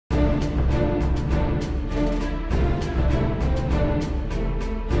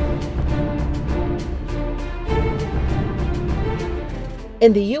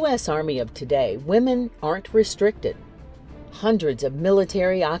In the U.S. Army of today, women aren't restricted. Hundreds of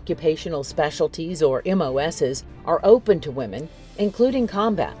military occupational specialties, or MOSs, are open to women, including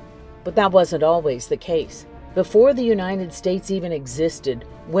combat. But that wasn't always the case. Before the United States even existed,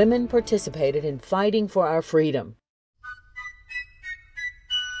 women participated in fighting for our freedom.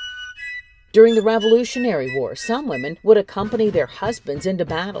 During the Revolutionary War, some women would accompany their husbands into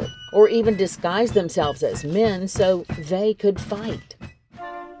battle, or even disguise themselves as men so they could fight.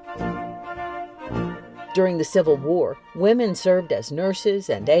 During the Civil War, women served as nurses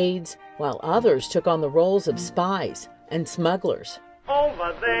and aides, while others took on the roles of spies and smugglers.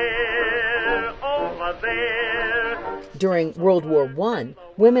 Over there, over there. During World War I,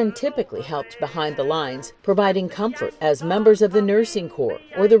 women typically helped behind the lines, providing comfort as members of the Nursing Corps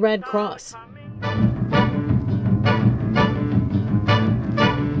or the Red Cross.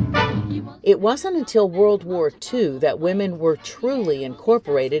 It wasn't until World War II that women were truly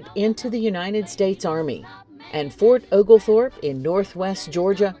incorporated into the United States Army, and Fort Oglethorpe in northwest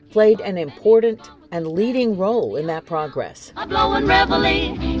Georgia played an important and leading role in that progress. A blowin'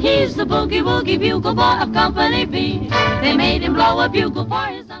 reveille, he's the boogie-woogie bugle boy of Company B. They made him blow a bugle for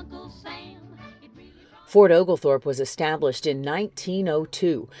his Uncle Sam. Fort Oglethorpe was established in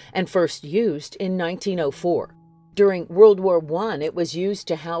 1902 and first used in 1904. During World War I, it was used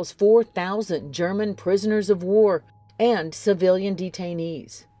to house 4,000 German prisoners of war and civilian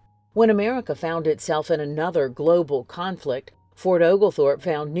detainees. When America found itself in another global conflict, Fort Oglethorpe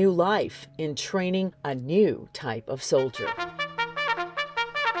found new life in training a new type of soldier.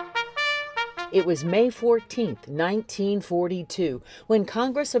 It was May 14, 1942, when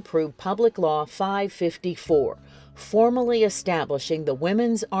Congress approved Public Law 554, formally establishing the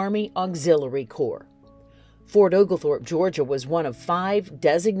Women's Army Auxiliary Corps. Fort Oglethorpe, Georgia was one of 5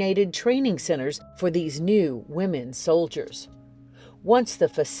 designated training centers for these new women soldiers. Once the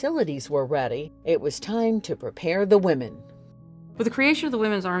facilities were ready, it was time to prepare the women. With the creation of the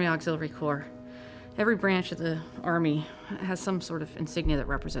Women's Army Auxiliary Corps, every branch of the Army has some sort of insignia that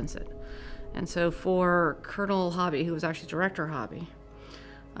represents it. And so for Colonel Hobby, who was actually Director Hobby,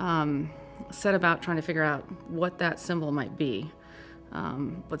 set about trying to figure out what that symbol might be.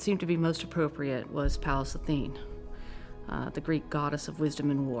 What seemed to be most appropriate was Pallas Athene, the Greek goddess of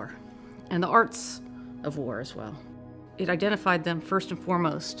wisdom and war, and the arts of war as well. It identified them first and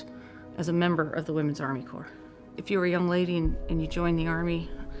foremost as a member of the Women's Army Corps. If you were a young lady and you joined the Army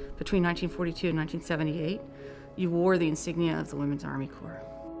between 1942 and 1978, you wore the insignia of the Women's Army Corps.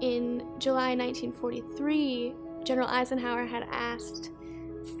 In July 1943, General Eisenhower had asked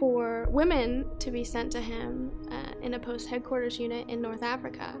for women to be sent to him in a post-headquarters unit in North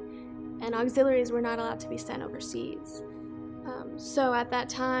Africa, and auxiliaries were not allowed to be sent overseas. So at that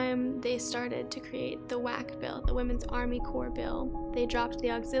time, they started to create the WAC bill, the Women's Army Corps bill. They dropped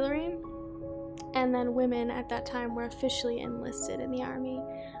the auxiliary, and then women at that time were officially enlisted in the Army.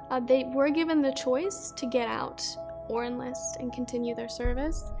 They were given the choice to get out or enlist and continue their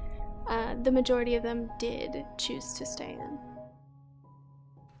service. The majority of them did choose to stay in.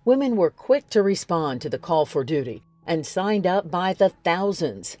 Women were quick to respond to the call for duty and signed up by the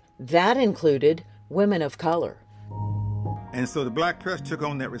thousands. That included women of color. And so the Black press took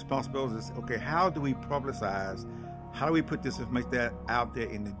on that responsibility. Okay, how do we publicize? How do we put this information out there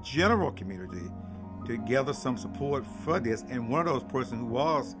in the general community to gather some support for this? And one of those persons who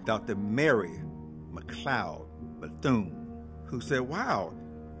was Dr. Mary McLeod Bethune, who said, wow,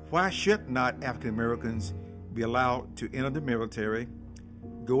 why should not African Americans be allowed to enter the military,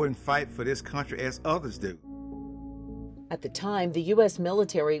 go and fight for this country as others do? At the time, the U.S.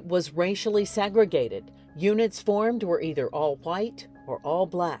 military was racially segregated. Units formed were either all white or all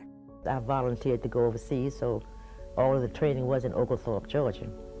black. I volunteered to go overseas, so all of the training was in Oglethorpe, Georgia,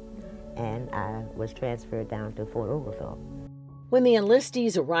 and I was transferred down to Fort Oglethorpe. When the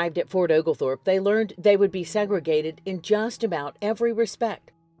enlistees arrived at Fort Oglethorpe, they learned they would be segregated in just about every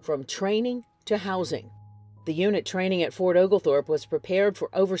respect, from training to housing. The unit training at Fort Oglethorpe was prepared for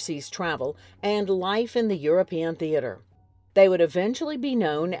overseas travel and life in the European theater. They would eventually be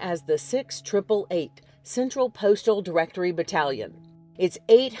known as the 6888 Central Postal Directory Battalion. Its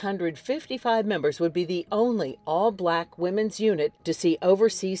 855 members would be the only all-black women's unit to see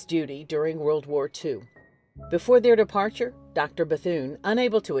overseas duty during World War II. Before their departure, Dr. Bethune,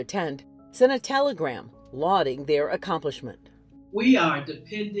 unable to attend, sent a telegram lauding their accomplishment. We are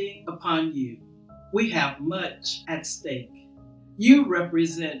depending upon you. We have much at stake. You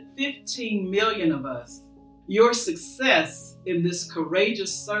represent 15 million of us. Your success in this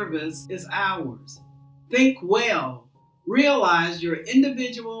courageous service is ours. Think well. Realize your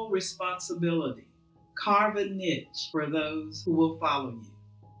individual responsibility. Carve a niche for those who will follow you.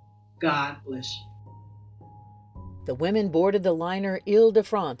 God bless you. The women boarded the liner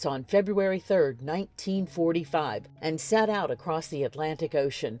Ile-de-France on February 3, 1945, and set out across the Atlantic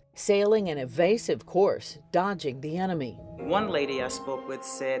Ocean, sailing an evasive course, dodging the enemy. One lady I spoke with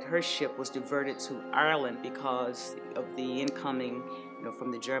said her ship was diverted to Ireland because of the incoming,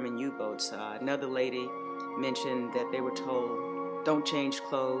 from the German U-boats. Another lady mentioned that they were told, don't change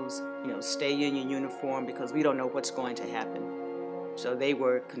clothes, stay in your uniform because we don't know what's going to happen. So they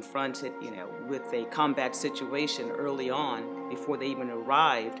were confronted, with a combat situation early on before they even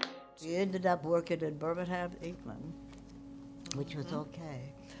arrived. We ended up working in Birmingham, England, which was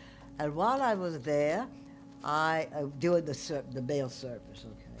okay. And while I was there, I doing the mail service,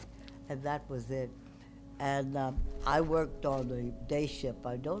 okay, and that was it. And I worked on the day ship.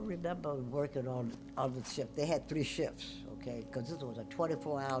 I don't remember working on the ship. They had 3 shifts, okay, because this was a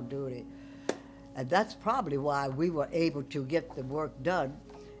 24-hour duty. And that's probably why we were able to get the work done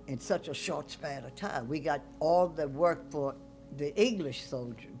in such a short span of time. We got all the work for the English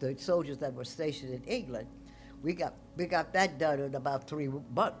soldiers, the soldiers that were stationed in England. We got that done in about 3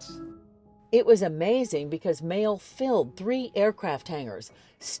 months. It was amazing because mail filled 3 aircraft hangars,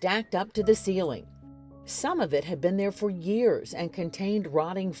 stacked up to the ceiling. Some of it had been there for years and contained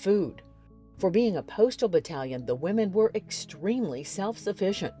rotting food. For being a postal battalion, the women were extremely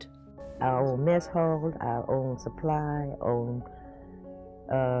self-sufficient. Our own mess hall, our own supply, own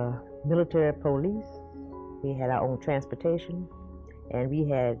military police. We had our own transportation, and we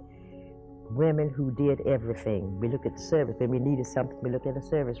had women who did everything. We looked at the service. When we needed something, we looked at a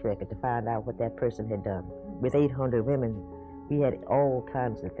service record to find out what that person had done. With 800 women, we had all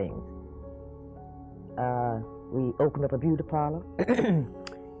kinds of things. We opened up a beauty parlor.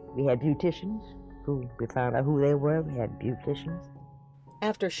 We had beauticians who we found out who they were. We had beauticians.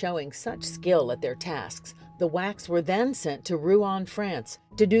 After showing such skill at their tasks, the WACs were then sent to Rouen, France,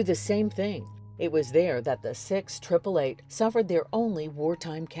 to do the same thing. It was there that the 6th 888 suffered their only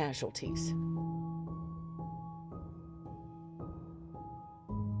wartime casualties.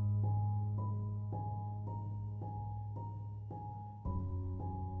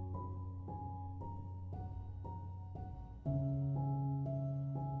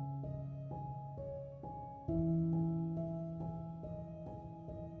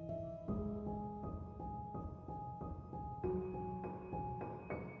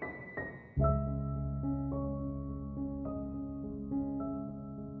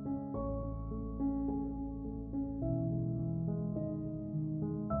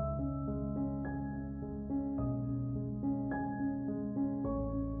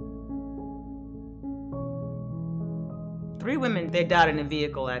 Three women, they died in a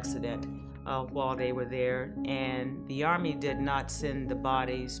vehicle accident while they were there, and the Army did not send the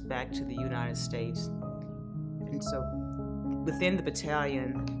bodies back to the United States. And so within the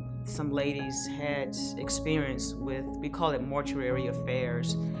battalion, some ladies had experience with, we call it mortuary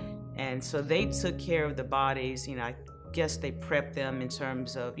affairs, and so they took care of the bodies. I guess they prepped them in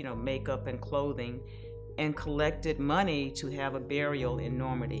terms of, makeup and clothing, and collected money to have a burial in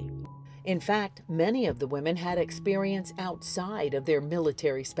Normandy. In fact, many of the women had experience outside of their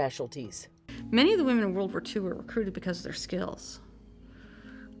military specialties. Many of the women in World War II were recruited because of their skills.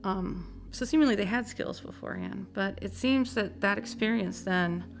 So seemingly they had skills beforehand, but it seems that experience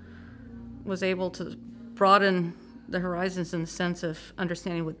then was able to broaden the horizons in the sense of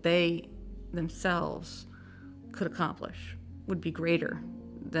understanding what they themselves could accomplish would be greater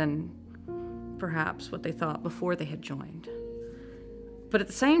than perhaps what they thought before they had joined. But at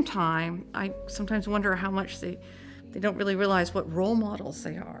the same time, I sometimes wonder how much they don't really realize what role models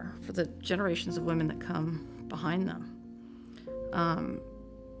they are for the generations of women that come behind them.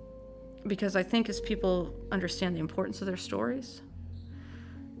 Because I think as people understand the importance of their stories,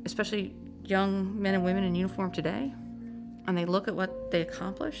 especially young men and women in uniform today, and they look at what they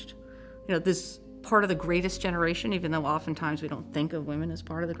accomplished, this part of the greatest generation, even though oftentimes we don't think of women as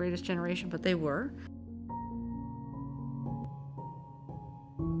part of the greatest generation, but they were.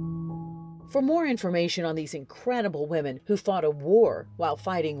 For more information on these incredible women who fought a war while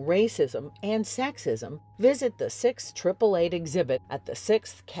fighting racism and sexism, visit the 6th 888 exhibit at the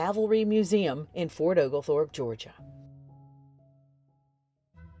 6th Cavalry Museum in Fort Oglethorpe, Georgia.